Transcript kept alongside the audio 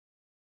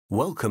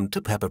Welcome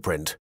to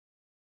PEPperPRINT.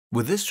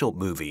 With this short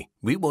movie,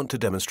 we want to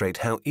demonstrate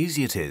how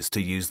easy it is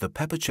to use the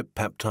PEPperCHIP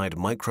Peptide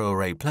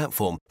Microarray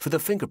platform for the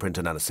fingerprint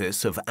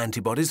analysis of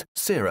antibodies,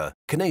 sera,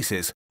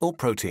 kinases, or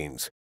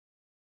proteins.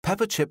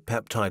 PEPperCHIP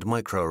Peptide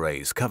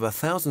Microarrays cover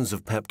thousands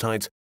of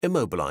peptides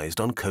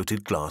immobilized on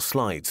coated glass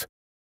slides.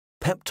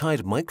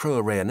 Peptide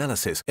microarray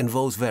analysis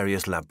involves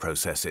various lab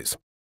processes: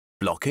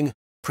 blocking,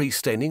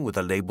 pre-staining with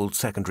a labeled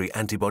secondary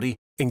antibody,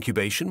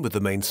 incubation with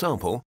the main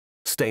sample,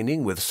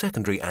 staining with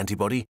secondary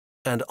antibody,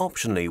 and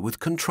optionally with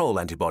control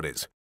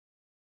antibodies.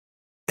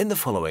 In the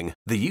following,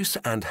 the use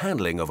and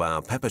handling of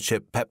our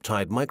PEPperCHIP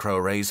peptide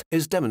microarrays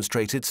is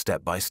demonstrated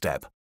step by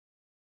step.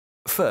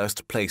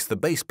 First, place the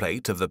base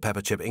plate of the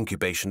PEPperCHIP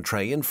incubation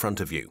tray in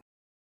front of you.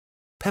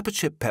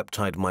 PEPperCHIP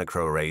peptide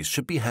microarrays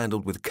should be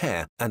handled with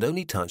care and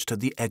only touched at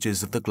the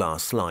edges of the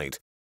glass slide.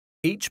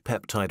 Each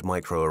peptide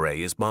microarray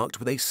is marked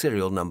with a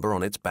serial number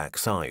on its back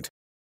side.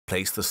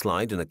 Place the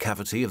slide in a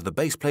cavity of the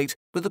base plate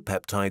with the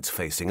peptides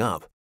facing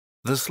up.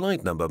 The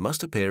slide number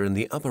must appear in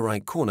the upper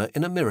right corner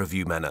in a mirror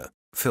view manner.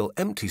 Fill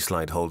empty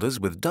slide holders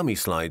with dummy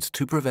slides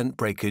to prevent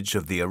breakage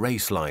of the array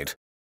slide.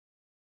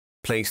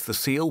 Place the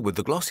seal with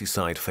the glossy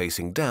side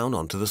facing down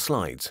onto the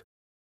slides.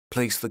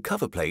 Place the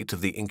cover plate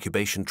of the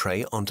incubation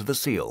tray onto the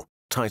seal.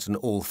 Tighten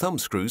all thumb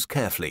screws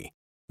carefully.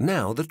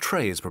 Now the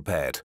tray is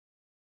prepared.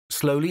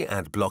 Slowly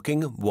add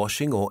blocking,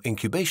 washing, or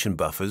incubation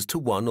buffers to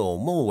one or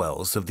more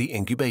wells of the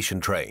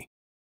incubation tray.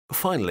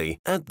 Finally,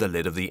 add the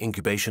lid of the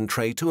incubation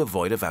tray to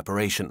avoid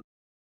evaporation.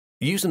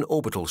 Use an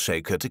orbital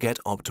shaker to get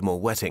optimal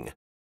wetting.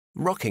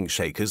 Rocking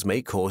shakers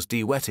may cause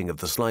de-wetting of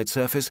the slide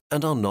surface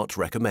and are not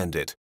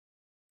recommended.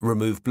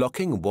 Remove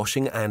blocking,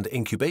 washing, and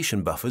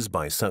incubation buffers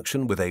by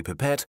suction with a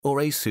pipette or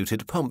a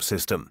suited pump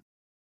system.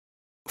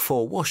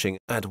 For washing,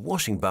 add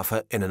washing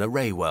buffer in an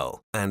array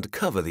well and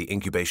cover the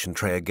incubation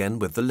tray again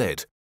with the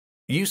lid.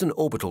 Use an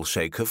orbital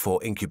shaker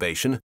for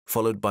incubation,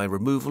 followed by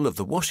removal of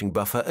the washing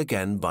buffer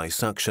again by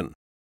suction.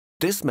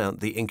 Dismount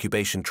the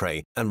incubation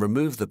tray and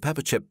remove the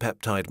PEPperCHIP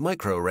peptide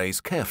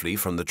microarrays carefully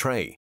from the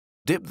tray.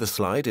 Dip the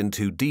slide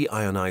into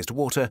deionized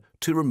water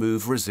to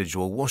remove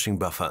residual washing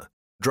buffer.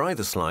 Dry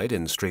the slide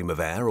in stream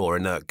of air or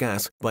inert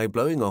gas by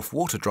blowing off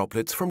water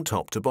droplets from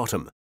top to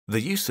bottom.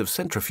 The use of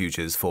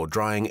centrifuges for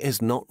drying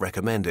is not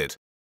recommended.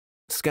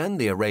 Scan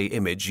the array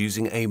image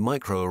using a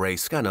microarray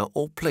scanner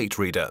or plate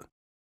reader.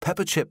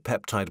 PEPperCHIP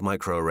peptide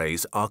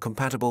microarrays are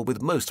compatible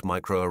with most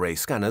microarray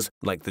scanners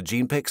like the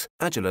GenePix,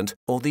 Agilent,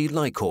 or the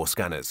Lycor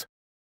scanners.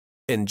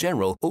 In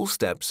general, all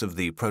steps of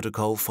the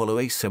protocol follow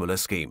a similar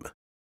scheme.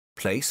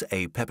 Place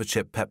a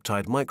PEPperCHIP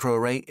peptide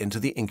microarray into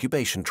the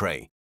incubation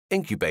tray.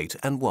 Incubate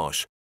and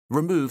wash.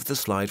 Remove the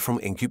slide from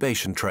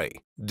incubation tray.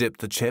 Dip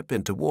the chip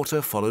into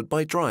water followed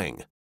by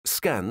drying.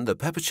 Scan the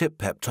PEPperCHIP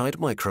peptide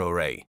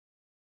microarray.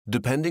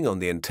 Depending on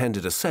the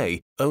intended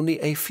assay, only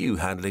a few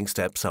handling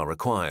steps are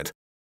required.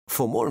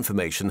 For more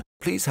information,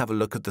 please have a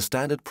look at the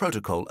standard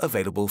protocol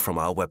available from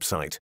our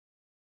website.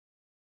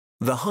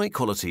 The high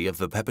quality of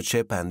the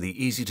PEPperCHIP and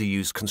the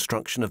easy-to-use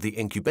construction of the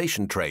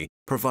incubation tray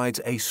provides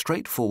a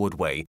straightforward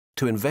way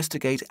to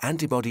investigate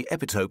antibody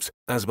epitopes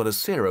as well as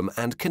serum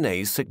and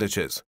kinase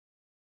signatures.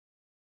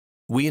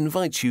 We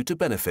invite you to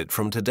benefit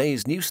from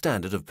today's new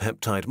standard of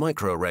peptide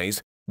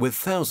microarrays with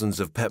thousands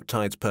of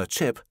peptides per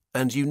chip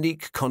and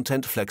unique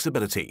content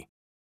flexibility.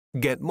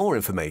 Get more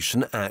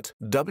information at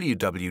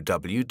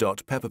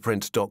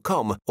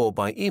www.pepperprint.com or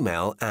by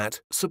email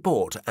at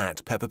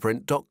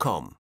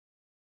support@pepperprint.com.